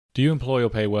Do you employ or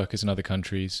pay workers in other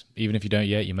countries? Even if you don't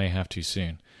yet, you may have to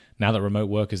soon. Now that remote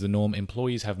work is the norm,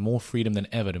 employees have more freedom than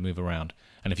ever to move around.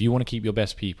 And if you want to keep your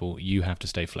best people, you have to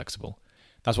stay flexible.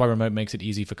 That's why remote makes it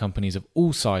easy for companies of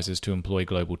all sizes to employ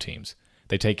global teams.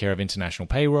 They take care of international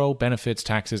payroll, benefits,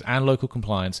 taxes, and local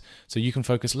compliance, so you can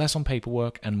focus less on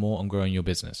paperwork and more on growing your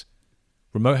business.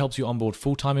 Remote helps you onboard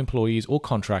full-time employees or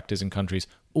contractors in countries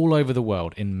all over the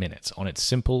world in minutes on its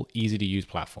simple, easy-to-use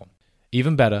platform.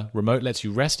 Even better, Remote lets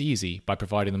you rest easy by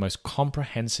providing the most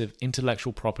comprehensive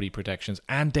intellectual property protections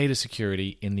and data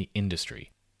security in the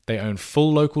industry. They own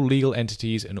full local legal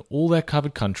entities in all their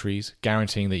covered countries,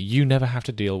 guaranteeing that you never have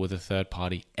to deal with a third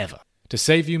party ever. To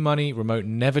save you money, Remote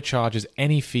never charges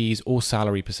any fees or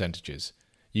salary percentages.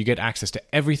 You get access to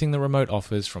everything the Remote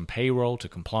offers, from payroll to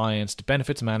compliance to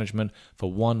benefits management,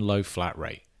 for one low flat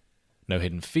rate. No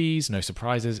hidden fees, no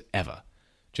surprises ever.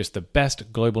 Just the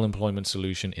best global employment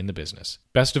solution in the business.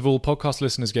 Best of all, podcast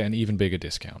listeners get an even bigger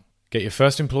discount. Get your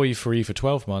first employee free for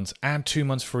 12 months and 2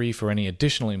 months free for any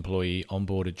additional employee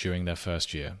onboarded during their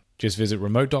first year. Just visit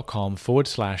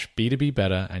remote.com/B2B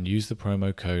better and use the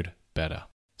promo code BETTER.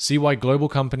 See why global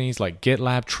companies like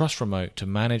GitLab trust Remote to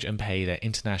manage and pay their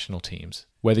international teams.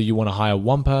 Whether you want to hire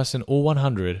one person or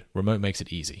 100, Remote makes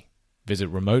it easy. Visit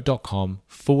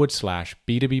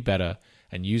remote.com/B2B better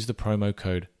and use the promo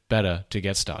code BETTER to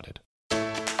get started.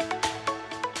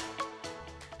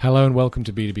 Hello and welcome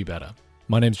to B2B Better.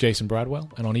 My name's Jason Bradwell,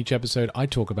 and on each episode I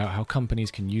talk about how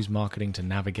companies can use marketing to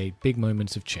navigate big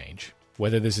moments of change.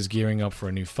 Whether this is gearing up for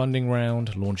a new funding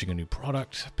round, launching a new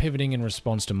product, pivoting in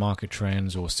response to market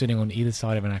trends, or sitting on either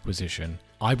side of an acquisition,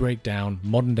 I break down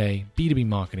modern-day B2B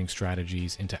marketing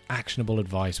strategies into actionable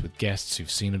advice with guests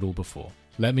who've seen it all before.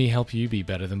 Let me help you be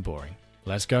better than boring.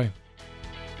 Let's go.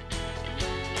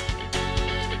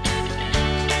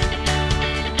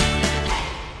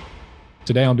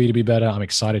 Today on B2B Better, I'm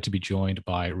excited to be joined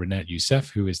by Renette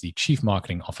Youssef, who is the Chief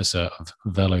Marketing Officer of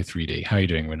Velo3D. How are you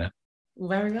doing, Renette?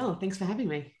 Very well. Thanks for having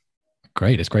me.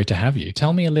 Great. It's great to have you.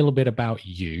 Tell me a little bit about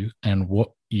you and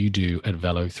what you do at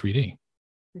Velo3D.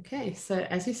 Okay. So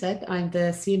as you said, I'm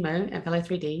the CMO at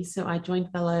Velo3D. So I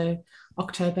joined Velo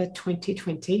October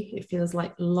 2020. It feels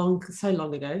like so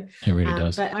long ago. It really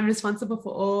does. But I'm responsible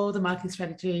for all the marketing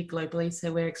strategy globally.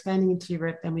 So we're expanding into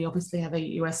Europe, and we obviously have a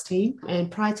US team.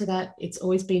 And prior to that, it's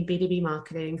always been B2B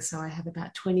marketing. So I have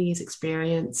about 20 years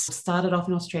experience. Started off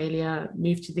in Australia,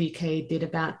 moved to the UK, did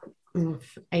about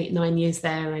 8-9 years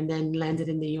there, and then landed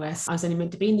in the US. I was only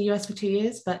meant to be in the US for 2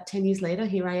 years, but 10 years later,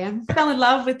 here I am. I fell in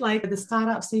love with like the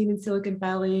startup scene in Silicon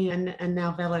Valley and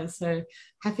now Velo. So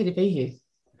happy to be here.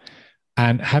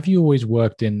 And have you always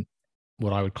worked in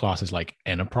what I would class as like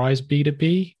enterprise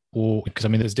B2B? Or because I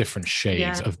mean, there's different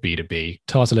shades of B2B.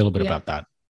 Tell us a little bit about that.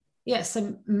 Yeah,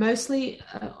 so mostly,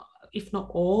 if not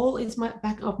all,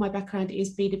 my background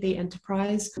is B2B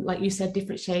enterprise. Like you said,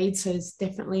 different shades. So it's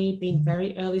definitely been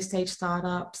very early stage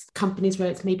startups, companies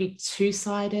where it's maybe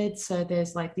two-sided. So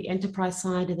there's like the enterprise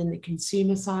side and then the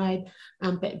consumer side,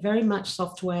 but very much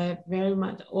software, very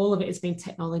much all of it has been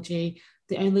technology.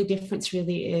 The only difference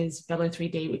really is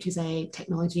Velo3D, which is a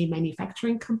technology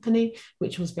manufacturing company,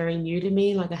 which was very new to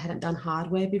me. Like I hadn't done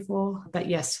hardware before, but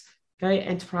yes, very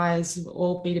enterprise,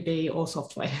 all B2B, all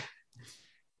software.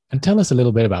 And tell us a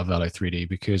little bit about Velo3D,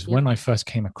 because when I first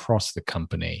came across the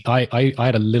company, I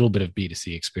had a little bit of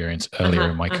B2C experience earlier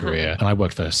in my career, and I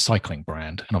worked for a cycling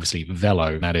brand. And obviously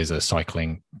Velo,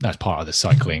 that's part of the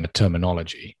cycling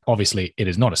terminology. Obviously, it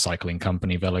is not a cycling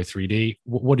company, Velo3D.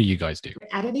 What do you guys do?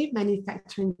 Additive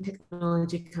manufacturing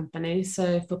technology company.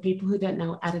 So for people who don't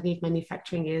know what additive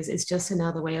manufacturing is, it's just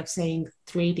another way of saying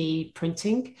 3D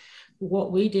printing.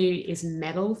 What we do is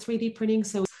metal 3D printing.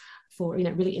 So for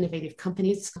really innovative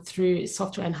companies through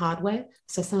software and hardware.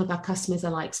 So some of our customers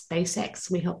are like SpaceX.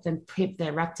 We help them print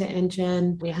their Raptor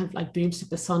engine. We have like Boom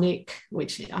Supersonic,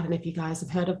 which I don't know if you guys have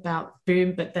heard about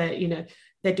Boom, but they're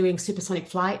doing supersonic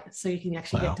flight. So you can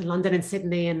actually get to London and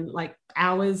Sydney in like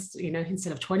hours,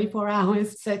 instead of 24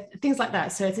 hours. So things like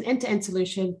that. So it's an end-to-end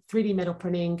solution, 3D metal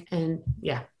printing, and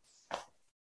yeah.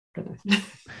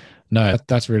 No,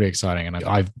 that's really exciting. And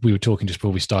we were talking just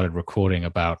before we started recording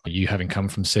about you having come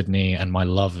from Sydney and my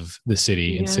love of the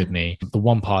city in Sydney. The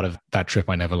one part of that trip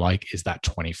I never like is that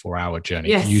 24-hour journey,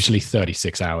 usually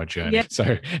 36-hour journey. Yes.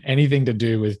 So anything to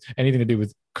do with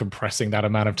compressing that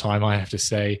amount of time, I have to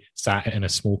say, sat in a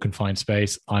small confined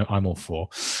space, I'm all for.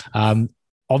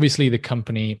 Obviously, the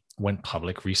company went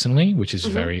public recently, which is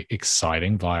very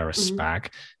exciting via a SPAC.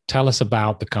 Tell us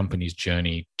about the company's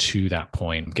journey to that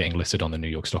point, getting listed on the New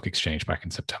York Stock Exchange back in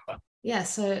September. Yeah,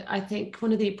 so I think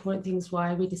one of the important things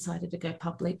why we decided to go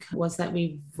public was that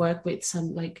we work with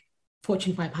some like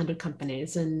Fortune 500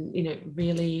 companies and,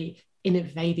 really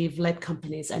innovative led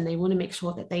companies, and they want to make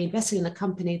sure that they invest in a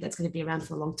company that's going to be around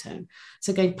for the long term.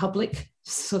 So going public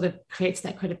sort of creates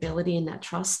that credibility and that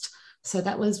trust. So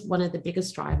that was one of the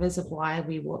biggest drivers of why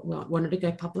we wanted to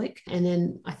go public. And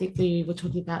then I think we were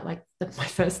talking about like my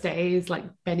first day is like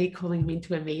Benny calling me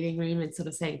into a meeting room and sort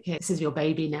of saying, okay, this is your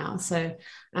baby now. So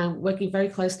working very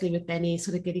closely with Benny,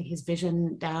 sort of getting his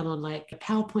vision down on like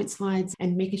PowerPoint slides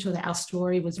and making sure that our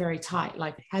story was very tight.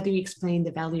 Like, how do we explain the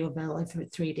value of Velo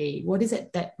 3D? What is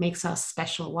it that makes us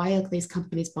special? Why are these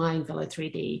companies buying Velo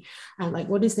 3D? Like,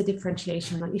 what is the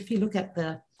differentiation? Like, if you look at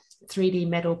the 3D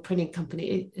metal printing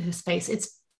company space,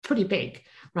 it's pretty big,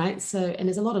 right? So, and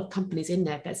there's a lot of companies in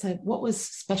there, but so what was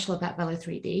special about Velo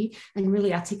 3D, and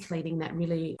really articulating that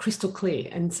really crystal clear.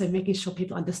 And so making sure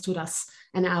people understood us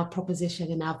and our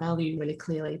proposition and our value really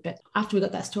clearly. But after we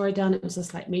got that story done, it was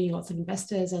just like meeting lots of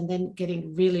investors and then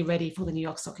getting really ready for the New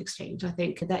York Stock Exchange. I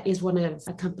think that is one of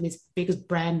a company's biggest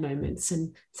brand moments.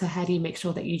 And so how do you make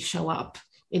sure that you show up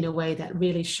in a way that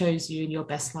really shows you in your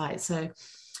best light? So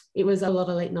it was a lot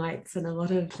of late nights and a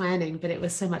lot of planning, but it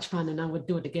was so much fun, and I would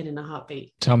do it again in a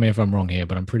heartbeat. Tell me if I'm wrong here,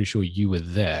 but I'm pretty sure you were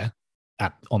there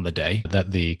on the day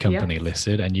that the company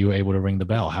listed, and you were able to ring the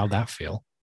bell. How'd that feel?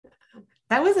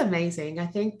 That was amazing. I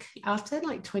think after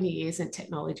like 20 years in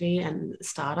technology and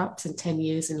startups and 10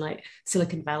 years in like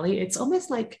Silicon Valley, it's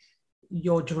almost like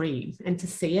your dream, and to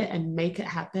see it and make it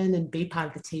happen and be part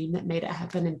of the team that made it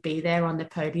happen and be there on the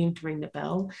podium to ring the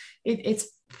bell. It's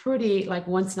pretty like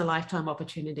once in a lifetime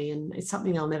opportunity, and it's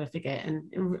something I'll never forget.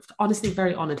 And honestly,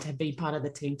 very honored to be part of the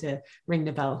team to ring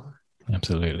the bell.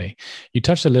 Absolutely. You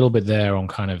touched a little bit there on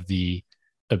kind of the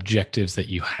objectives that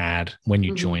you had when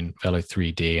you joined Velo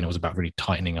 3D, and it was about really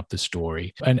tightening up the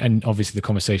story, and obviously the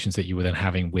conversations that you were then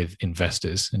having with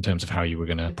investors in terms of how you were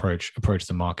going to approach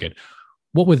the market.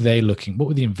 What were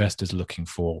the investors looking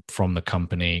for from the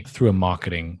company through a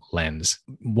marketing lens?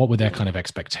 What were their kind of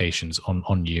expectations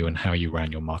on you and how you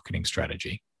ran your marketing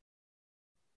strategy?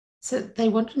 So they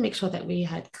wanted to make sure that we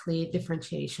had clear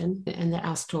differentiation and that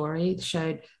our story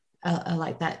showed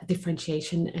like that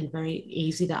differentiation and very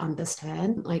easy to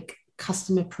understand, like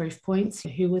customer proof points.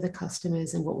 Who were the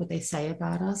customers and what would they say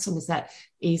about us? And was that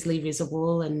easily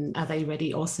visible? And are they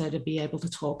ready also to be able to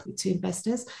talk to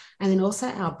investors? And then also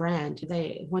our brand.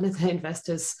 One of the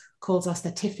investors calls us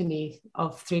the Tiffany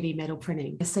of 3D metal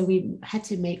printing. So we had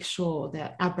to make sure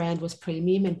that our brand was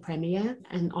premium and premier.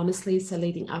 And honestly, so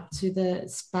leading up to the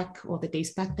SPAC or the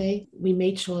de-SPAC day, we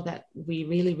made sure that we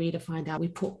really redefined we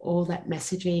put all that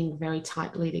messaging very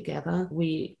tightly together.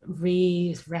 We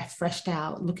refreshed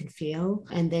our look and feel.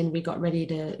 And then we got ready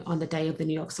to, on the day of the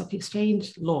New York Stock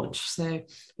Exchange, launch. So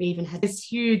we even had this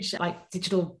huge like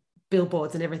digital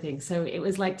billboards and everything. So it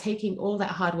was like taking all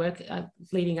that hard work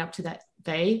leading up to that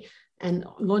day and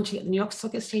launching at the New York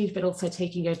Stock Exchange, but also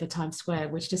taking over Times Square,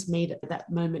 which just made that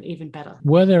moment even better.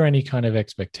 Were there any kind of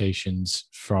expectations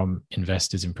from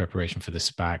investors in preparation for the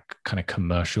SPAC, kind of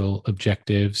commercial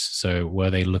objectives? So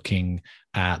were they looking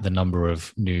at the number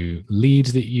of new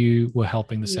leads that you were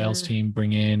helping the sales team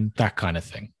bring in, that kind of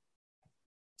thing?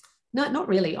 No, not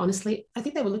really, honestly. I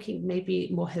think they were looking maybe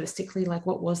more holistically, like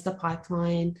what was the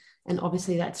pipeline? And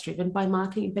obviously that's driven by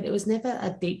marketing, but it was never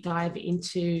a deep dive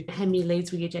into how many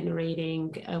leads were you generating?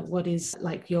 What is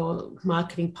like your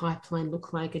marketing pipeline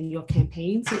look like and your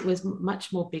campaigns? It was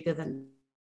much more bigger than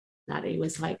that. It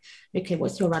was like, okay,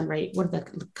 what's your run rate? What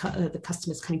are the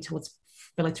customers coming towards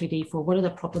Velo 3D for? What are the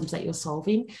problems that you're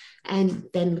solving? And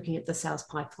then looking at the sales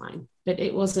pipeline. But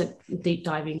it wasn't deep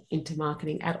diving into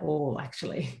marketing at all,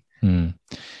 actually.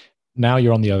 Now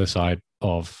you're on the other side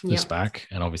of the SPAC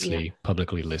and obviously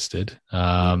publicly listed,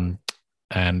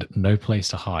 and no place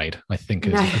to hide, I think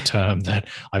is a term that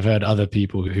I've heard other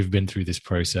people who've been through this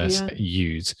process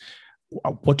use.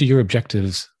 What do your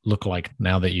objectives look like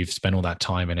now that you've spent all that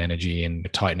time and energy in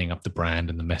tightening up the brand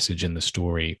and the message and the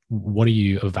story? What are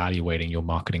you evaluating your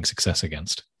marketing success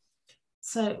against?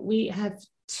 So we have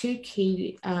two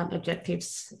key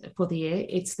objectives for the year.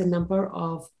 It's the number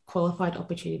of qualified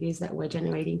opportunities that we're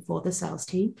generating for the sales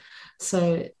team.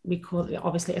 So we call it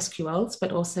obviously SQLs,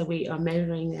 but also we are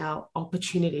measuring our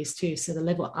opportunities too. So the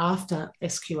level after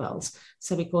SQLs.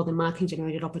 So we call them marketing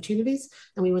generated opportunities.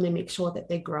 And we want to make sure that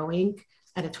they're growing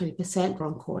at a 20%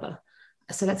 on quarter.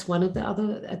 So that's one of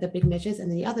the big measures. And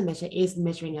the other measure is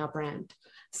measuring our brand.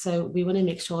 So we want to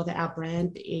make sure that our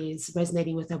brand is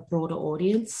resonating with a broader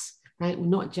audience, right?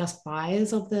 Not just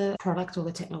buyers of the product or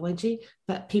the technology,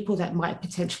 but people that might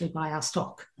potentially buy our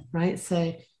stock, right?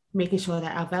 So making sure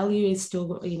that our value is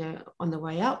still, on the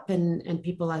way up, and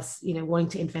people are, wanting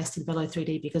to invest in Velo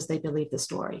 3D because they believe the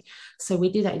story. So we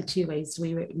do that in two ways.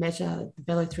 We measure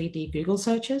Velo 3D Google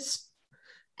searches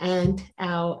and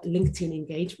our LinkedIn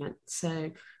engagement.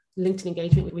 So LinkedIn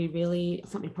engagement, we really,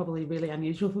 something probably really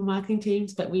unusual for marketing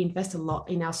teams, but we invest a lot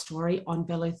in our story on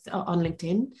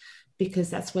LinkedIn, because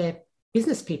that's where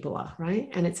business people are, right?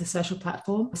 And it's a social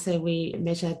platform. So we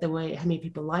measure the way, how many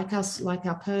people like us, like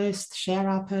our post, share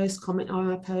our post, comment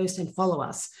on our post, and follow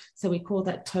us. So we call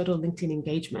that total LinkedIn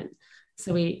engagement.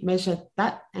 So we measure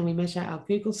that, and we measure our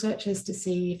Google searches to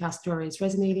see if our story is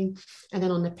resonating. And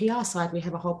then on the PR side, we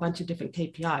have a whole bunch of different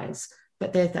KPIs,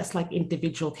 but that's like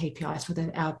individual KPIs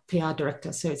for our PR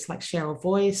director. So it's like share of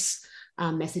voice,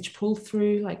 message pull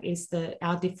through, like is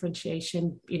our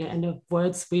differentiation, and the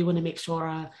words we want to make sure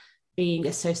are being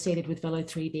associated with Velo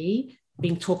 3D,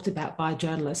 being talked about by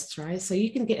journalists, right? So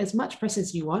you can get as much press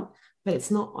as you want, but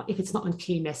if it's not on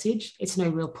key message, it's no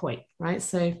real point, right?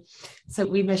 So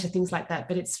we measure things like that,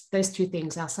 but it's those two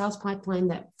things: our sales pipeline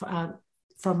that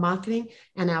from marketing,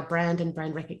 and our brand and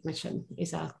brand recognition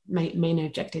is our main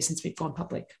objective since we've gone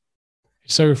public.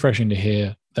 It's so refreshing to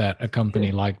hear that a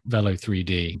company like Velo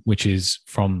 3D, which is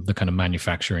from the kind of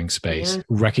manufacturing space,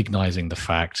 recognizing the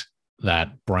fact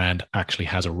that brand actually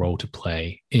has a role to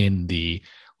play in the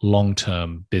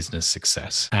long-term business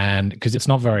success. And because it's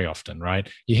not very often, right?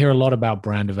 You hear a lot about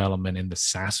brand development in the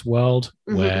SaaS world,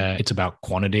 where it's about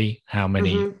quantity. How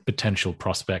many potential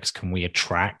prospects can we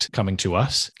attract coming to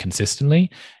us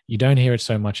consistently? You don't hear it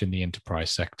so much in the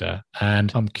enterprise sector.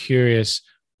 And I'm curious,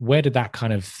 where did that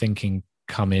kind of thinking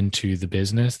come into the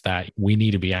business, that we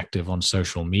need to be active on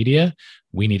social media,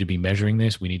 we need to be measuring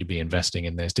this, we need to be investing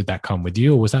in this? Did that come with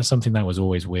you, or was that something that was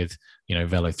always with,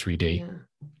 Velo 3D? Yeah.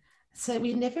 So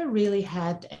we never really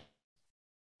had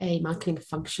a marketing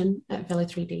function at Velo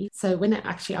 3D. So when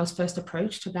I was first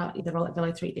approached about the role at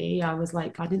Velo 3D, I was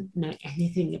like, I didn't know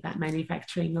anything about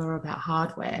manufacturing or about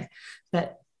hardware,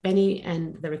 but Benny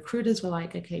and the recruiters were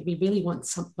like, okay, we really want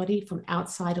somebody from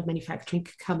outside of manufacturing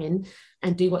to come in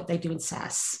and do what they do in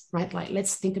SaaS, right? Like,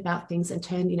 let's think about things and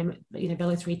turn,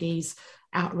 Velo 3D's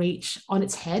outreach on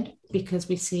its head, because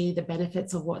we see the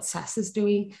benefits of what SaaS is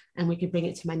doing and we could bring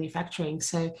it to manufacturing.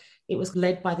 So it was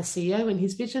led by the CEO and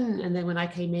his vision. And then when I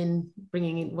came in,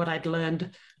 bringing in what I'd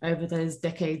learned over those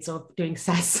decades of doing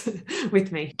SaaS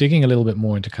with me. Digging a little bit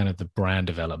more into kind of the brand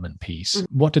development piece,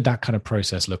 what did that kind of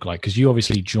process look like? Because you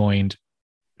obviously joined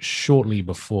shortly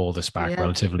before the SPAC,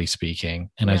 relatively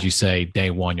speaking. And as you say, day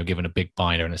one, you're given a big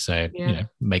binder and say,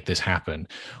 make this happen.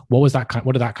 What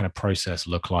did that kind of process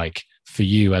look like for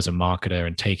you as a marketer,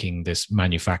 and taking this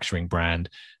manufacturing brand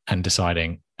and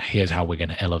deciding, here's how we're going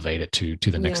to elevate it to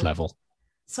the next level?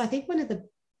 So I think one of the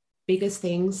biggest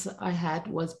things I had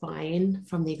was buy-in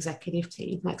from the executive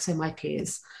team, so my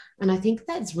peers. And I think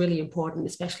that's really important,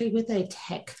 especially with a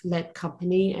tech-led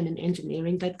company and an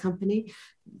engineering-led company.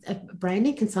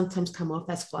 Branding can sometimes come off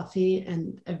as fluffy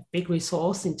and a big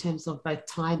resource in terms of both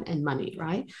time and money,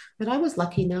 right? But I was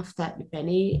lucky enough that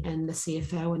Benny and the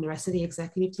CFO and the rest of the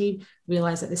executive team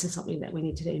realized that this is something that we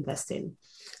needed to invest in.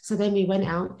 So then we went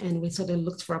out and we sort of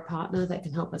looked for a partner that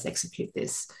can help us execute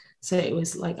this. So it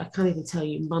was like, I can't even tell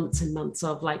you, months and months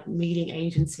of like meeting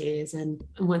agencies. And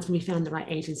once we found the right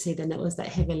agency, then it was that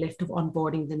heavy lift of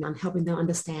onboarding them and helping them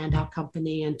understand our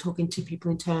company and talking to people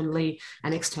internally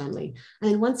and externally.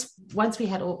 And then once we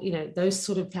had all, those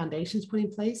sort of foundations put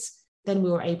in place, then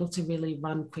we were able to really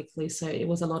run quickly. So it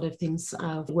was a lot of things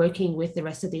of working with the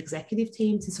rest of the executive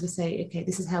team to sort of say, okay,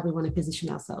 this is how we want to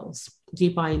position ourselves. Do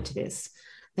you buy into this?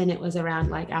 Then it was around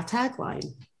like our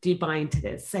tagline, do you buy into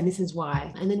this? And this is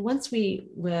why. And then once we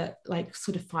were like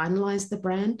sort of finalized the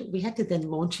brand, we had to then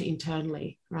launch it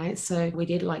internally, right? So we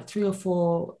did like 3 or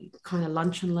 4 kind of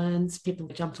lunch and learns. People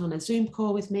jumped on a Zoom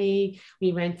call with me.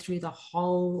 We ran through the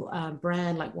whole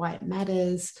brand, like why it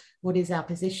matters, what is our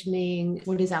positioning,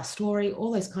 what is our story,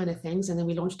 all those kind of things. And then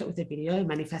we launched it with a video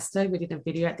manifesto. We did a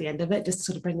video at the end of it just to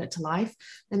sort of bring it to life.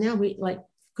 And now we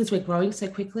because we're growing so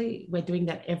quickly, we're doing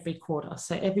that every quarter.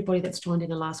 So everybody that's joined in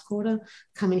the last quarter,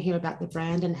 come and hear about the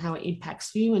brand and how it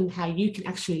impacts you and how you can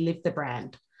actually live the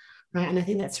brand, right? And I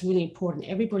think that's really important.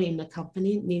 Everybody in the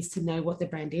company needs to know what the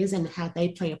brand is and how they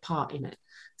play a part in it.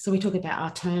 So we talk about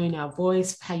our tone, our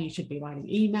voice, how you should be writing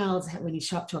emails, when you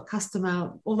show up to a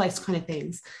customer, all those kind of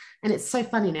things. And it's so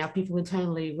funny now, people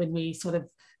internally, when we sort of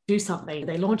do something,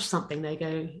 they launch something, they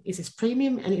go, is this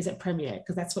premium and is it premier?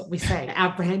 Because that's what we say.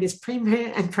 Our brand is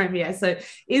premier and premier. So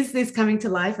is this coming to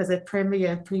life as a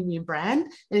premier and premium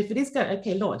brand? And if it is, go,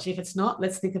 okay, launch. If it's not,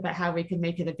 let's think about how we can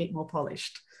make it a bit more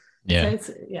polished. Yeah.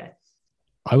 So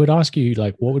I would ask you,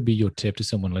 like, what would be your tip to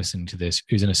someone listening to this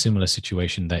who's in a similar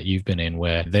situation that you've been in,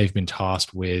 where they've been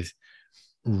tasked with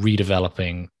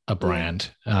redeveloping a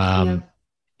brand Yeah.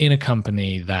 in a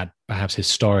company that perhaps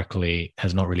historically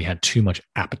has not really had too much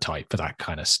appetite for that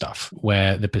kind of stuff,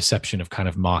 where the perception of kind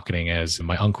of marketing, as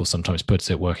my uncle sometimes puts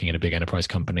it, working in a big enterprise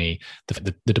company,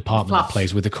 the department that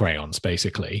plays with the crayons,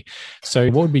 basically. So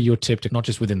what would be your tip to, not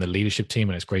just within the leadership team,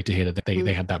 and it's great to hear that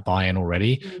they had that buy-in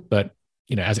already, but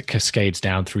as it cascades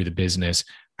down through the business,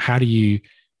 how do you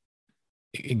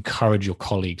encourage your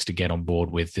colleagues to get on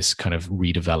board with this kind of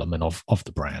redevelopment of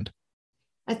the brand?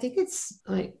 I think it's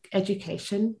like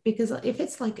education, because if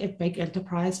it's like a big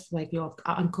enterprise like your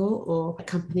uncle, or a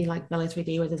company like Velo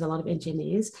 3D where there's a lot of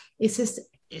engineers, it's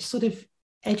sort of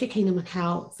educating them on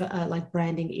how like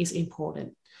branding is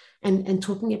important, and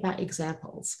talking about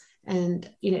examples, and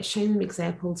showing them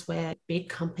examples where big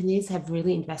companies have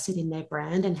really invested in their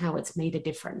brand and how it's made a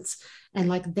difference, and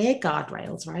like their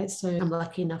guardrails, right? So I'm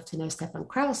lucky enough to know Stefan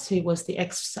Kraus, who was the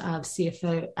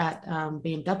ex-CFO at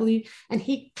BMW, and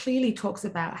he clearly talks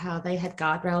about how they had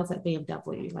guardrails at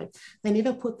BMW. Like, they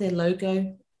never put their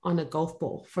logo on a golf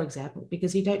ball, for example,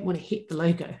 because you don't want to hit the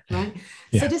logo, right?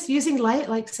 Yeah. So just using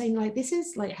like saying like, this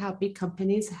is like how big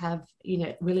companies have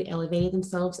really elevated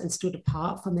themselves and stood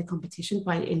apart from their competition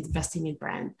by investing in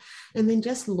brand, and then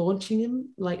just launching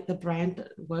them, like the brand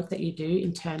work that you do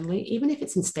internally, even if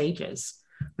it's in stages,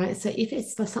 right? So if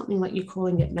it's something like you're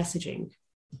calling it messaging,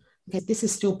 okay, this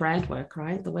is still brand work,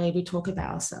 right? The way we talk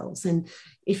about ourselves. And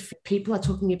if people are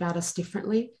talking about us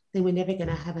differently, then we're never going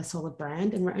to have a solid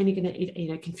brand, and we're only going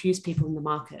to confuse people in the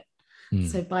market.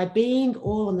 So by being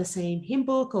all on the same hymn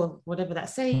book, or whatever that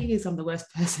saying is, I'm the worst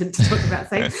person to talk about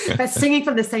saying, but singing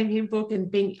from the same hymn book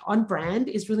and being on brand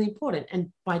is really important.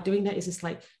 And by doing that, is just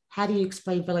like, how do you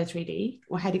explain Velo 3D,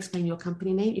 or how do you explain your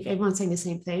company name? If everyone's saying the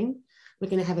same thing, we're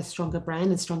going to have a stronger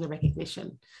brand and stronger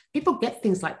recognition. People get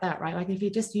things like that, right? Like if you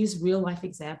just use real life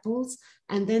examples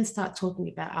and then start talking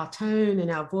about our tone and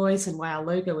our voice and why our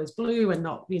logo is blue and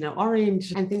not,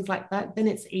 orange and things like that, then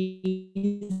it's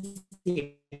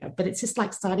easy. But it's just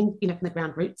like starting, from the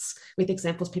ground roots with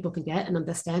examples people can get and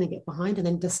understand and get behind, and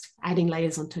then just adding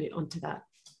layers onto that.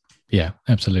 Yeah,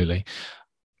 absolutely.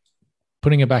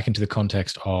 Putting it back into the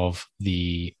context of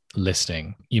the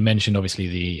listing, you mentioned obviously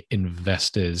the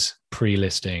investors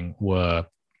pre-listing were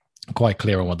quite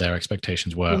clear on what their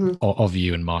expectations were of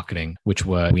you and marketing, which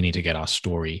were, we need to get our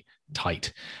story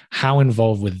tight. How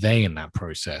involved were they in that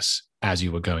process as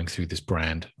you were going through this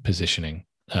brand positioning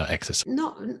exercise?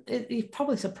 You're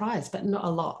probably surprised, but not a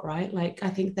lot, right? Like, I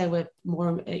think they were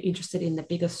more interested in the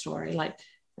bigger story. Like,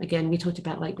 again, we talked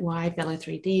about like, why Velo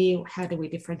 3D? How do we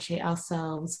differentiate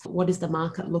ourselves? What does the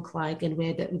market look like? And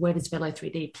where does Velo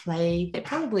 3D play? It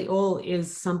probably all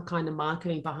is some kind of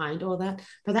marketing behind all that.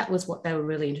 But that was what they were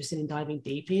really interested in diving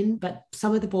deep in. But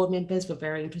some of the board members were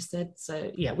very interested.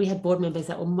 So yeah, we had board members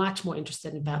that were much more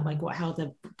interested about like how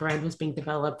the brand was being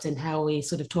developed and how we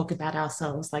sort of talk about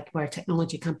ourselves. Like, we're a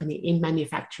technology company in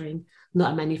manufacturing,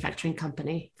 not a manufacturing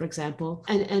company, for example.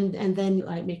 And then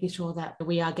like making sure that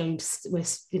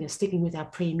we're sticking with our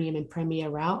premium and premier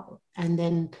route, and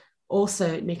then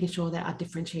also making sure that our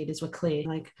differentiators were clear.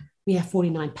 Like, we have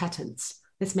 49 patents.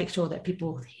 Let's make sure that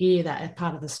people hear that as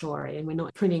part of the story, and we're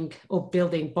not printing or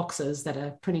building boxes that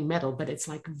are printing metal, but it's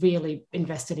like really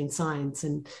invested in science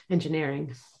and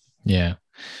engineering. Yeah.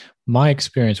 My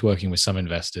experience working with some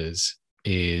investors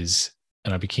is,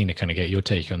 and I'd be keen to kind of get your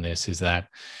take on this, is that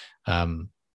I'm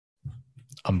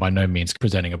by no means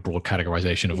presenting a broad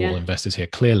categorization of all investors here,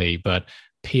 clearly, but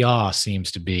PR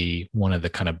seems to be one of the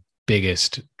kind of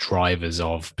biggest drivers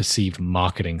of perceived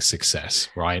marketing success,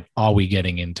 right? Are we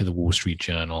getting into the Wall Street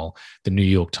Journal, the New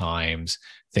York Times,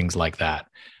 things like that?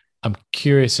 I'm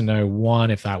curious to know, one,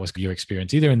 if that was your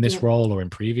experience, either in this role or in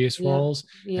previous roles.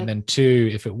 And then two,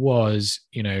 if it was,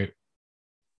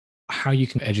 how you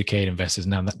can educate investors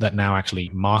now that now actually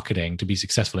marketing, to be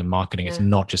successful in marketing, it's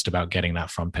not just about getting that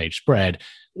front page spread.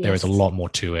 There is a lot more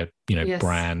to it,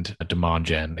 brand, demand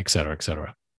gen, et cetera, et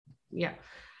cetera. Yeah.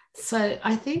 So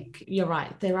I think you're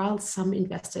right. There are some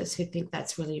investors who think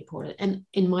that's really important. And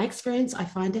in my experience, I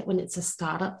find it when it's a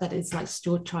startup that is like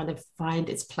still trying to find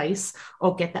its place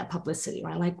or get that publicity,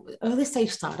 right? Like early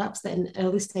stage startups and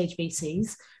early stage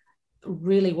VCs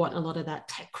really want a lot of that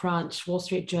TechCrunch, Wall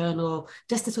Street Journal,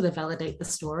 just to sort of validate the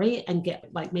story and get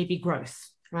like maybe growth,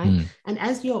 right? And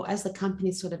as the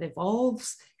company sort of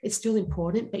evolves, it's still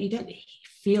important, but you don't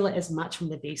feel it as much from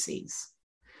the VCs.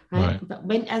 Right. But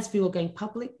as we were going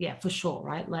public, yeah, for sure,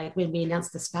 right? Like when we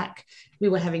announced the SPAC, we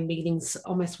were having meetings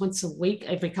almost once a week,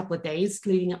 every couple of days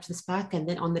leading up to the SPAC. And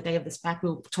then on the day of the SPAC, we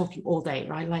were talking all day,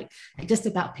 right? Like just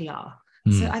about PR.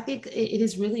 So I think it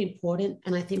is really important.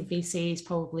 And I think VCs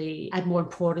probably add more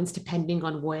importance depending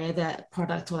on where the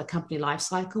product or the company life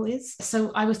cycle is.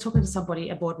 So I was talking to somebody,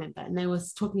 a board member, and they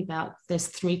was talking about there's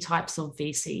 3 types of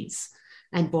VCs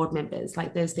and board members.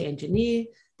 Like there's the engineer,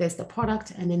 there's the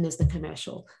product, and then there's the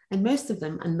commercial. And most of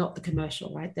them are not the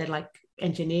commercial, right? They're like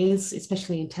engineers,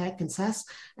 especially in tech and SaaS.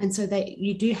 And so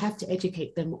you do have to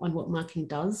educate them on what marketing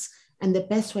does. And the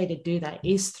best way to do that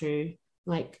is through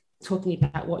like talking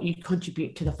about what you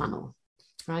contribute to the funnel,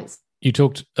 right? You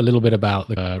talked a little bit about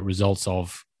the results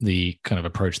of the kind of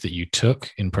approach that you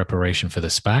took in preparation for the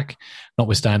SPAC,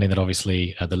 notwithstanding that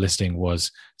obviously the listing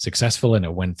was successful and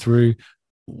it went through.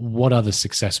 What other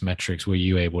success metrics were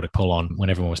you able to pull on when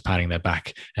everyone was patting their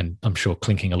back and I'm sure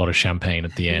clinking a lot of champagne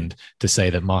at the end to say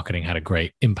that marketing had a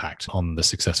great impact on the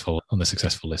successful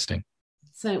listing?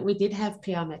 So we did have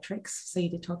PR metrics. So you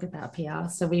did talk about PR.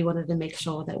 So we wanted to make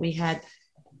sure that we had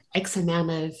X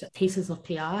amount of pieces of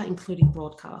PR, including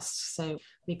broadcasts. So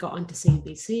we got onto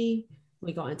CNBC,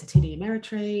 we got into TD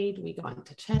Ameritrade, we got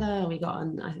into Cheddar, we got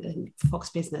on Fox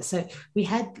Business. So we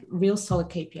had real solid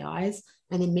KPIs,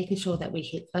 and then making sure that we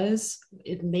hit those,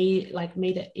 it made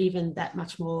it even that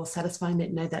much more satisfying to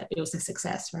know that it was a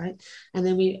success, right? And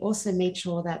then we also made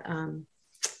sure that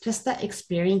just that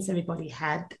experience everybody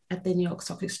had at the New York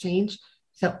Stock Exchange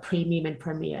felt premium and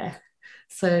premier.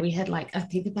 So we had I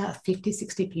think about 50,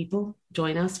 60 people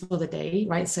join us for the day,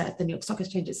 right? So at the New York Stock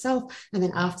Exchange itself, and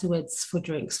then afterwards for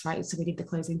drinks, right? So we did the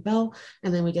closing bell,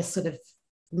 and then we just sort of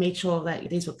made sure that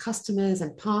these were customers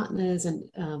and partners and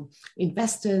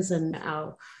investors and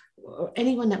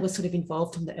anyone that was sort of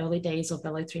involved from the early days of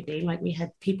Velo 3D. Like we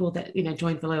had people that,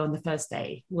 joined Velo on the first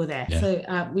day were there. Yeah.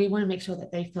 So we want to make sure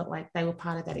that they felt like they were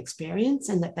part of that experience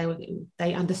and that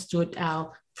they understood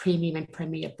our premium and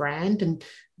premier brand, and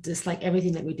just like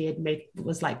everything that we did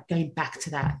was like going back to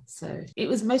that. So it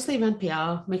was mostly around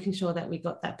PR, making sure that we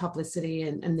got that publicity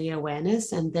and the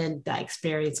awareness, and then that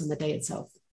experience on the day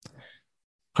itself.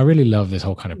 I really love this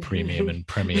whole kind of premium and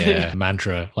premier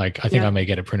mantra. I think I may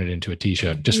get it printed into a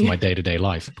t-shirt just for my day-to-day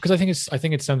life, because I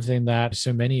think it's something that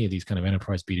so many of these kind of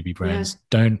enterprise B2B brands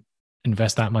don't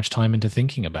invest that much time into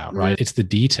thinking about, right? It's the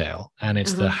detail, and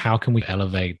it's the how can we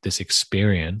elevate this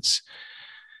experience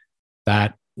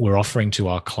that we're offering to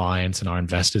our clients and our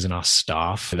investors and our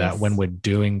staff, that when we're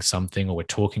doing something or we're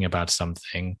talking about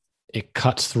something, it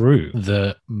cuts through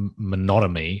the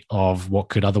monotony of what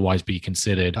could otherwise be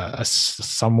considered a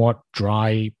somewhat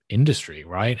dry industry,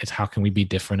 right? It's how can we be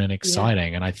different and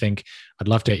exciting? And I think I'd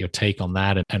love to get your take on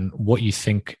that and what you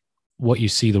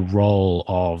see the role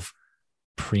of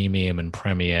premium and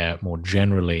premier more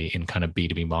generally in kind of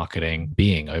B2B marketing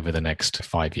being over the next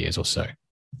 5 years or so.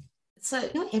 So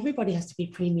not everybody has to be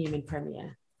premium and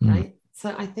premier, right?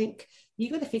 So I think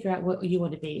you got to figure out what you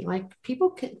want to be. Like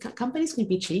companies can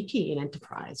be cheeky in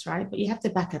enterprise, right? But you have to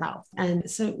back it up. And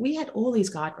so we had all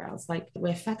these guardrails, like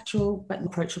we're factual but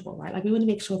approachable, right? Like we want to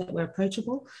make sure that we're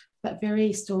approachable, but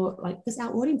very still because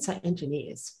our audience are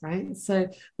engineers, right? So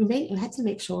we had to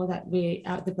make sure that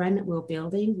the brand that we were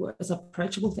building was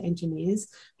approachable for engineers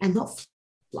and not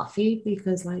fluffy,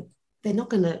 because they're not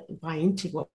going to buy into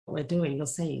what we're doing or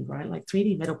saying, right? Like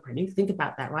 3D metal printing, think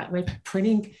about that, right? We're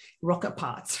printing rocket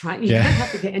parts, right? You don't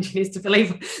have to get engineers to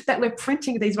believe that we're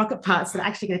printing these rocket parts that are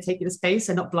actually going to take you to space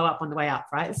and not blow up on the way up,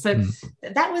 right? So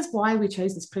that was why we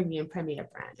chose this premium premier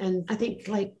brand. And I think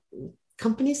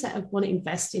companies that want to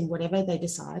invest in whatever they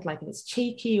decide, like if it's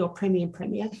cheeky or premium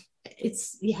premier,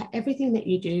 everything that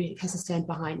you do has to stand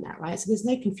behind that, right? So there's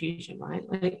no confusion,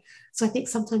 right? So I think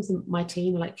sometimes my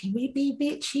team are like, can we be a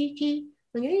bit cheeky?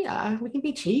 Yeah, we can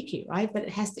be cheeky, right? But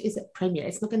is it premier?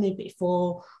 It's not going to be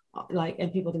for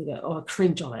and people are going to go,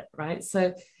 cringe on it, right?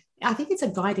 So I think it's a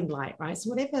guiding light, right?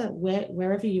 So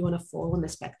wherever you want to fall on the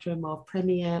spectrum of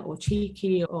premier or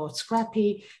cheeky or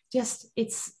scrappy,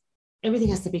 everything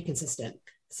has to be consistent.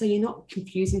 So you're not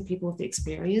confusing people with the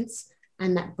experience,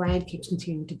 and that brand keeps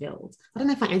continuing to build. I don't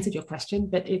know if I answered your question,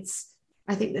 but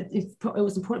I think that it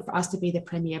was important for us to be the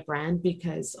premier brand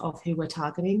because of who we're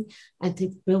targeting and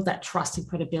to build that trust and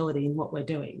credibility in what we're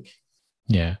doing.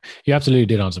 Yeah, you absolutely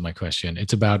did answer my question.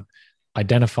 It's about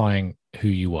identifying who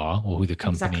you are or who the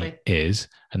company is,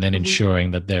 and then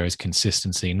ensuring that there is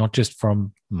consistency, not just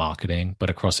from marketing, but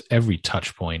across every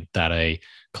touch point that a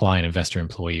client, investor,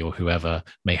 employee, or whoever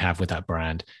may have with that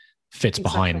brand fits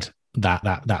behind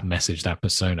that message, that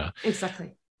persona.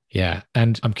 Exactly. Yeah.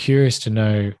 And I'm curious to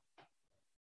know,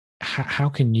 how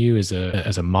can you as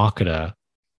a marketer,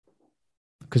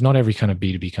 because not every kind of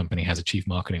B2B company has a chief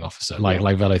marketing officer, like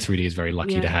Velo 3D is very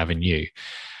lucky to have in you.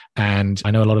 And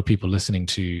I know a lot of people listening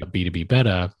to B2B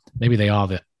Better, maybe they are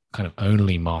the kind of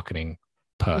only marketing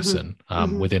person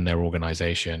within their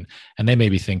organization. And they may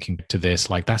be thinking to this,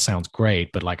 like, that sounds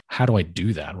great, but like, how do I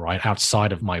do that, right?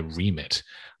 Outside of my remit.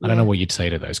 I don't know what you'd say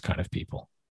to those kind of people.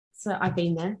 So I've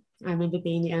been there. I remember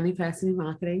being the only person in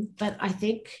marketing, but I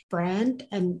think brand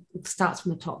and starts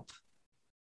from the top,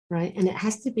 right? And it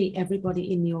has to be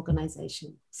everybody in the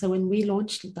organization. So when we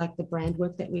launched like the brand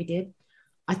work that we did,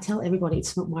 I tell everybody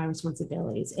it's not my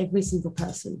responsibility, it's every single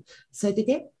person. So to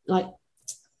get like,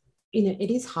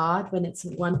 it is hard when it's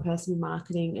one person in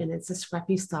marketing and it's a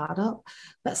scrappy startup,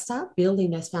 but start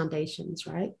building those foundations,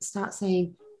 right? Start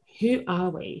saying, who are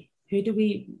we?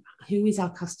 Who is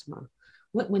our customer?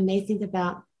 When they think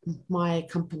about my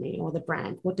company or the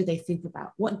brand, what do they think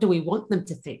about? What do we want them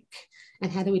to think?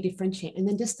 And how do we differentiate? And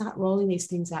then just start rolling these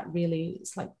things out really,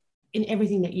 it's like in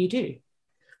everything that you do,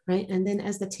 right? And then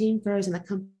as the team grows and the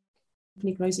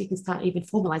company grows, you can start even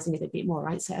formalizing it a bit more,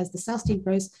 right? So as the sales team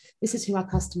grows, this is who our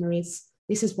customer is.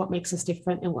 This is what makes us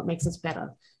different and what makes us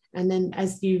better. And then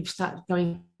as you start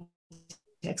going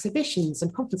to exhibitions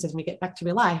and conferences, when we get back to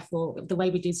real life, or the way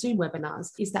we do Zoom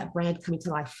webinars, is that brand coming to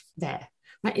life there?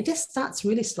 Right? It just starts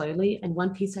really slowly and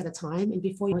one piece at a time. And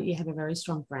before you have a very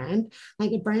strong brand,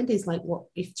 like a brand is like what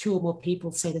if two or more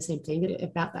people say the same thing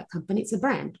about that company, it's a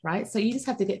brand, right? So you just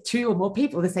have to get two or more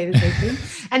people to say the same thing.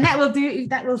 And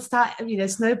that will start,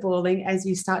 snowballing as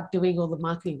you start doing all the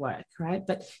marketing work, right?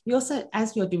 But you also,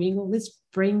 as you're doing all this,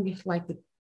 bring like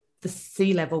the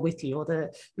C level with you, or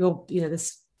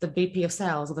the VP of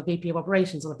sales or the VP of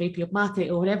operations or the VP of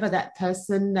marketing or whatever that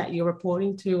person that you're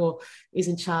reporting to or is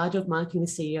in charge of marketing, the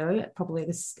CEO, probably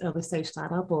this early stage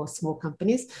startup or small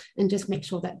companies, and just make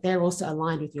sure that they're also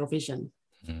aligned with your vision.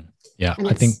 Yeah,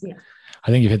 I think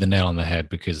you hit the nail on the head,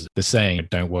 because the saying,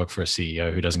 don't work for a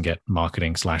CEO who doesn't get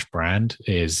marketing/brand,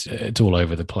 it's all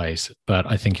over the place. But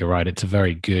I think you're right. It's a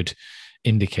very good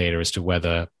indicator as to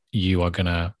whether you are going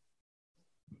to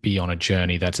be on a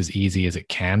journey that's as easy as it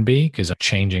can be, because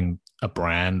changing a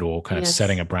brand or kind of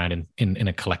setting a brand in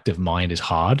a collective mind is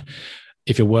hard.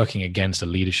 If you're working against a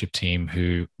leadership team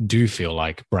who do feel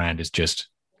like brand is just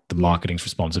the marketing's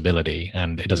responsibility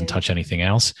and it doesn't touch anything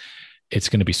else, it's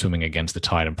going to be swimming against the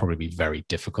tide and probably be very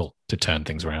difficult to turn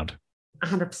things around.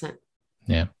 100%.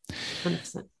 Yeah.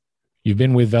 100%. You've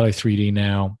been with Velo 3D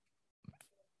now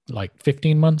like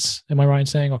 15 months. Am I right in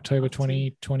saying October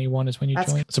 2021 is when you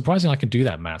joined? Surprisingly, I can do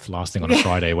that math last thing on a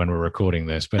Friday when we're recording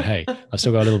this, but hey, I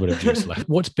still got a little bit of juice left.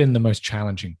 What's been the most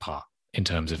challenging part in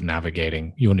terms of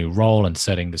navigating your new role and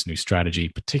setting this new strategy,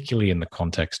 particularly in the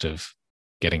context of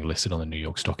getting listed on the New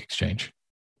York Stock Exchange?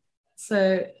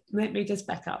 So let me just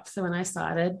back up. So when I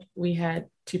started, we had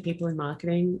 2 people in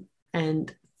marketing,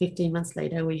 and 15 months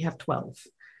later, we have 12.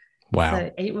 Wow.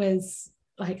 So it was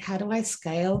like, how do I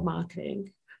scale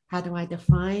marketing? How do I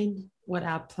define what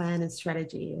our plan and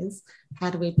strategy is? How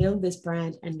do we build this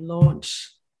brand and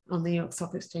launch on the New York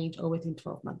Stock Exchange all within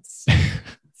 12 months?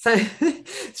 So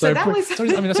that was... that's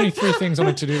only 3 things on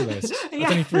a to-do list.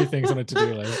 That's only 3 things on a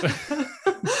to-do list.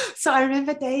 So I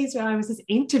remember days where I was just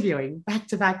interviewing back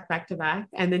to back,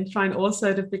 and then trying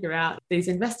also to figure out these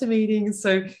investor meetings.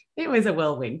 So it was a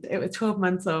whirlwind. It was 12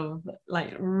 months of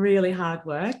like really hard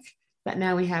work. But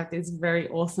now we have this very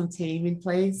awesome team in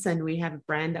place, and we have a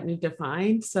brand that we've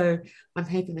defined. So I'm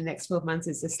hoping the next 12 months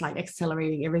is just like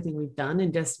accelerating everything we've done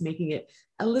and just making it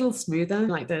a little smoother,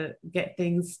 like to get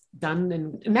things done.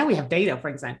 And now we have data, for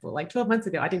example. Like 12 months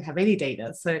ago, I didn't have any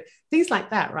data. So things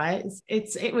like that, right?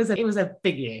 It was a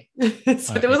big year.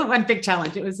 So there wasn't one big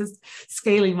challenge. It was just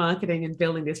scaling marketing and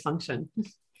building this function.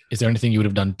 Is there anything you would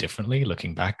have done differently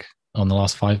looking back on the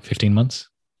last 15 months?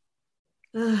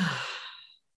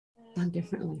 Done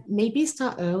differently. Maybe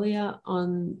start earlier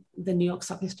on the New York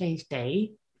Stock Exchange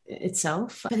day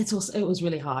itself, but it was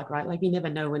really hard, right? Like you never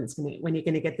know when you're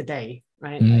going to get the day,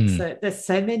 right? Like, so there's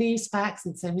so many SPACs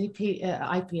and so many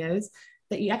IPOs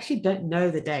that you actually don't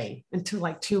know the day until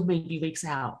like 2 maybe weeks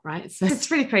out, right? So it's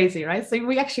pretty crazy, right? So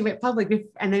we actually went public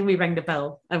and then we rang the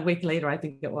bell a week later, I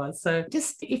think it was. So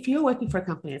just if you're working for a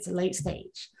company, it's a late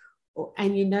stage,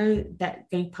 and you know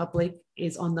that going public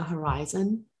is on the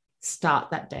horizon, start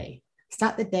that day.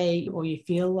 Start the day, or you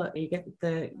feel you get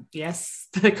the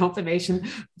confirmation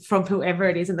from whoever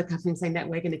it is in the company saying that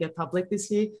we're going to go public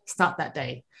this year. Start that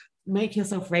day. Make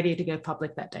yourself ready to go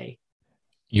public that day.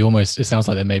 It sounds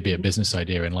like there may be a business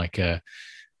idea in like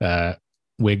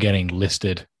we're getting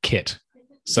listed kit.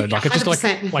 So like it's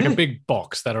just like a big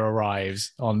box that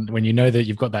arrives on when you know that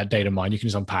you've got that data mine, you can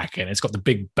just unpack it. It's got the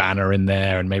big banner in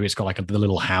there, and maybe it's got like the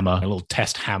little hammer, a little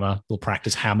test hammer, little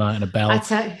practice hammer, and a bell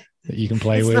that you can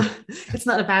play with. It's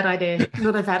not a bad idea.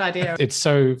 Not a bad idea. It's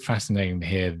so fascinating to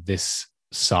hear this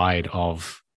side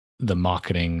of the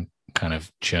marketing kind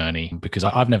of journey, because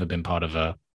I've never been part of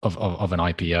an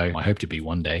IPO. I hope to be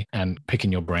one day, and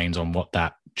picking your brains on what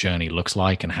that journey looks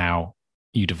like and how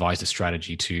you devise a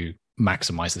strategy to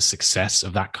maximize the success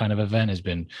of that kind of event has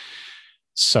been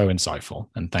so insightful.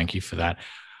 And thank you for that.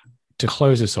 To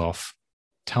close us off,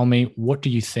 tell me, what do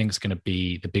you think is going to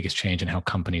be the biggest change in how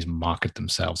companies market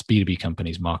themselves, B2B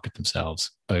companies market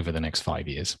themselves over the next 5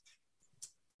 years?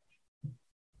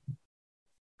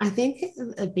 I think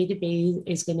a B2B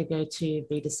is going to go to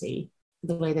B2C,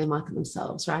 the way they market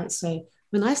themselves, right? So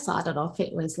when I started off,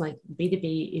 it was like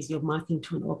B2B is your marketing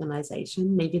to an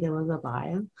organization. Maybe there was a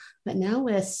buyer, but now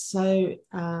we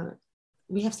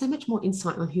have so much more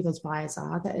insight on who those buyers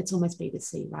are that it's almost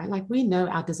B2C, right? Like we know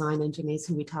our design engineers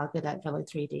who we target at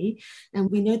Velo3D,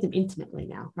 and we know them intimately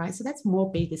now, right? So that's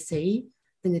more B2C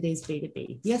than it is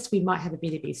B2B. Yes, we might have a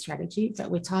B2B strategy, but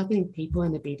we're targeting people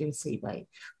in a B2C way,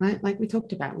 right? Like we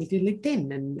talked about, we do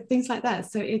LinkedIn and things like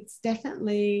that. So it's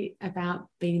definitely about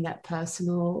being that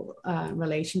personal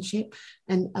relationship.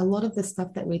 And a lot of the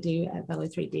stuff that we do at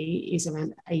Velo3D is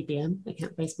around ABM,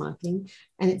 account-based marketing,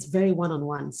 and it's very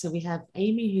one-on-one. So we have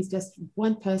Amy, who's just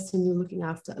one person looking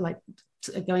after, like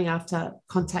going after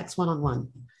contacts one-on-one.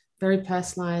 Very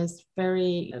personalized,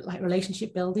 very like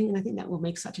relationship building. And I think that will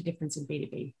make such a difference in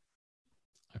B2B.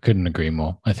 I couldn't agree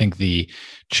more. I think the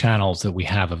channels that we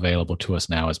have available to us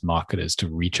now as marketers to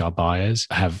reach our buyers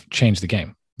have changed the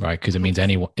game, right? Because it means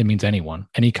anyone,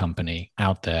 any company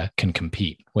out there can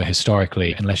compete. Where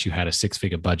historically, unless you had a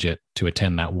 6-figure budget to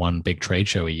attend that one big trade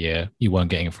show a year, you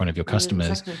weren't getting in front of your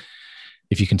customers. Exactly.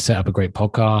 If you can set up a great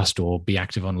podcast or be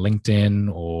active on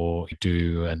LinkedIn or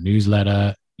do a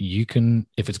newsletter, you can,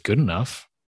 if it's good enough,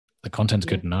 the content's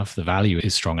good enough, the value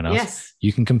is strong enough,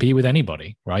 you can compete with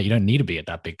anybody, right? You don't need to be at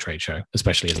that big trade show,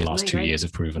 especially as the last 2 years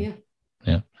have proven.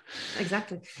 Yeah.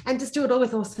 Exactly. And just do it all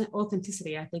with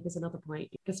authenticity, I think, is another point.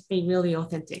 Just be really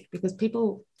authentic, because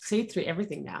people see through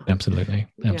everything now. Absolutely.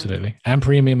 And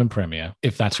premium and premier,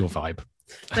 if that's your vibe.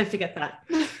 Don't forget that.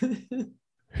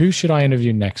 Who should I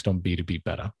interview next on B2B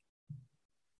Better?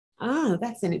 Oh,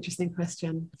 that's an interesting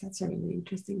question. That's a really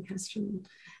interesting question.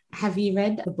 Have you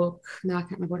read the book? No, I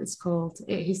can't remember what it's called.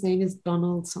 His name is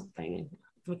Donald something.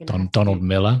 Donald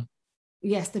Miller?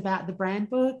 Yes, about the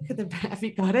brand book. Have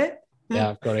you got it?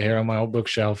 Yeah, I've got it here on my old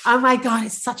bookshelf. Oh my God,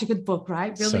 it's such a good book,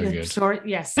 right? Really so good. Story.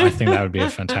 Yes. I think that would be a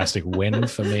fantastic win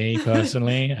for me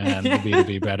personally, and the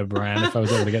B2B Better brand if I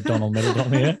was able to get Donald Miller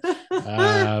on here.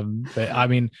 But I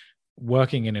mean,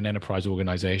 working in an enterprise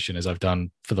organization, as I've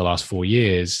done for the last 4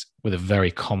 years, with a very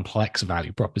complex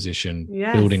value proposition,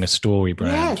 building a story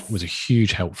brand was a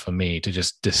huge help for me to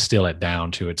just distill it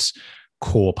down to its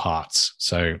core parts.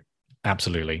 So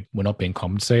absolutely. We're not being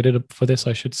compensated for this,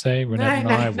 I should say. Renette and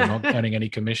I, we're not earning any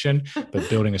commission, but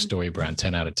building a story brand,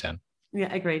 10 out of 10.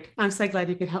 Yeah, agreed. I'm so glad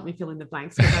you could help me fill in the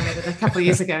blanks, because I read it a couple of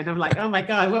years ago and I'm like, oh my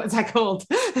God, what was that called?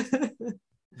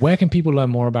 Where can people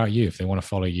learn more about you if they want to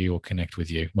follow you or connect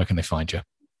with you? Where can they find you?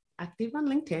 Active on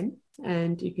LinkedIn,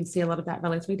 and you can see a lot about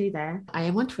Velo3D there. I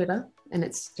am on Twitter, and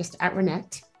it's just at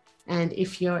Renette. And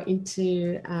if you're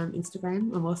into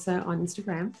Instagram, I'm also on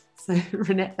Instagram. So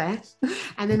Renette there.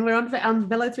 And then we're on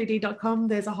velo3d.com.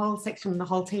 There's a whole section, the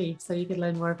whole team. So you can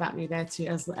learn more about me there too,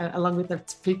 along with the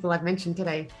people I've mentioned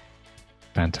today.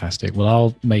 Fantastic. Well,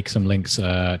 I'll make some links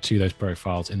to those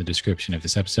profiles in the description of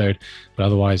this episode. But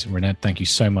otherwise, Renette, thank you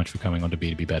so much for coming on to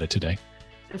B2B Better today.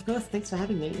 Of course. Thanks for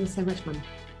having me. It was so much fun.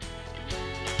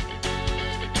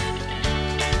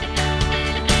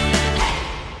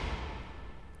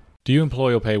 Do you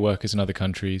employ or pay workers in other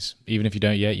countries? Even if you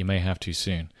don't yet, you may have to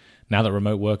soon. Now that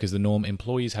remote work is the norm,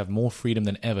 employees have more freedom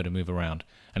than ever to move around.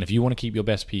 And if you want to keep your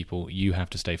best people, you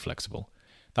have to stay flexible.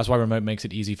 That's why remote makes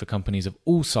it easy for companies of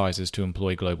all sizes to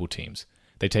employ global teams.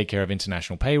 They take care of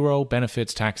international payroll,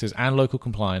 benefits, taxes, and local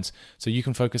compliance, so you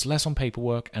can focus less on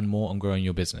paperwork and more on growing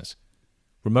your business.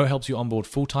 Remote helps you onboard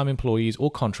full-time employees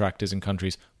or contractors in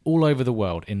countries all over the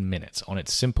world in minutes on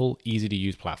its simple,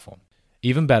 easy-to-use platform.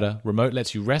 Even better, Remote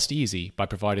lets you rest easy by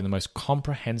providing the most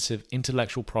comprehensive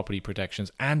intellectual property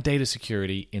protections and data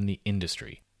security in the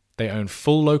industry. They own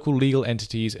full local legal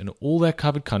entities in all their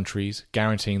covered countries,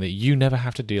 guaranteeing that you never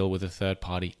have to deal with a third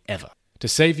party ever. To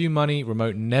save you money,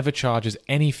 Remote never charges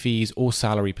any fees or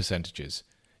salary percentages.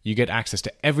 You get access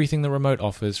to everything that Remote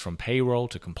offers, from payroll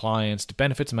to compliance to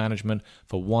benefits management,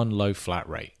 for one low flat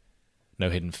rate.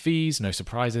 No hidden fees, no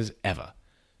surprises, ever.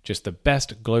 Just the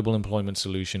best global employment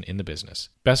solution in the business.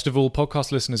 Best of all,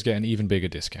 podcast listeners get an even bigger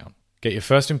discount. Get your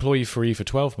first employee free for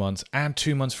 12 months and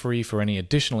 2 months free for any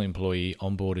additional employee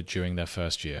onboarded during their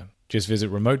first year. Just visit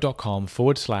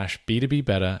remote.com/B2B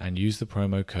Better and use the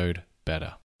promo code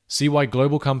BETTER. See why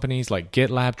global companies like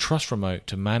GitLab trust Remote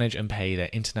to manage and pay their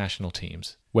international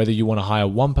teams. Whether you want to hire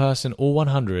one person or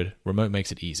 100, Remote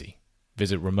makes it easy.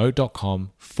 Visit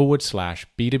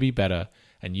remote.com/B2B Better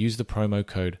and use the promo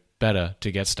code BETTER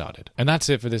to get started. And that's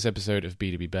it for this episode of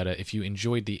B2B Better. If you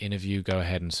enjoyed the interview, go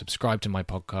ahead and subscribe to my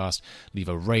podcast, leave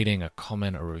a rating, a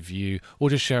comment, a review, or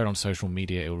just share it on social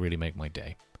media. It will really make my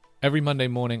day. Every Monday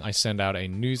morning, I send out a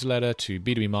newsletter to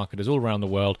B2B marketers all around the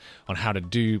world on how to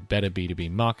do better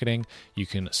B2B marketing. You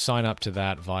can sign up to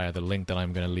that via the link that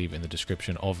I'm going to leave in the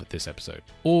description of this episode.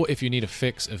 Or if you need a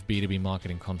fix of B2B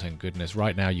marketing content goodness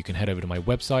right now, you can head over to my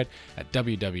website at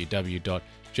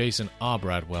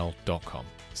www.jasonrbradwell.com.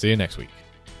 See you next week.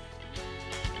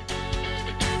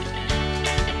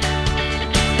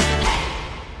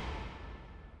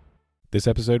 This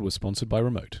episode was sponsored by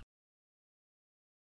Remote.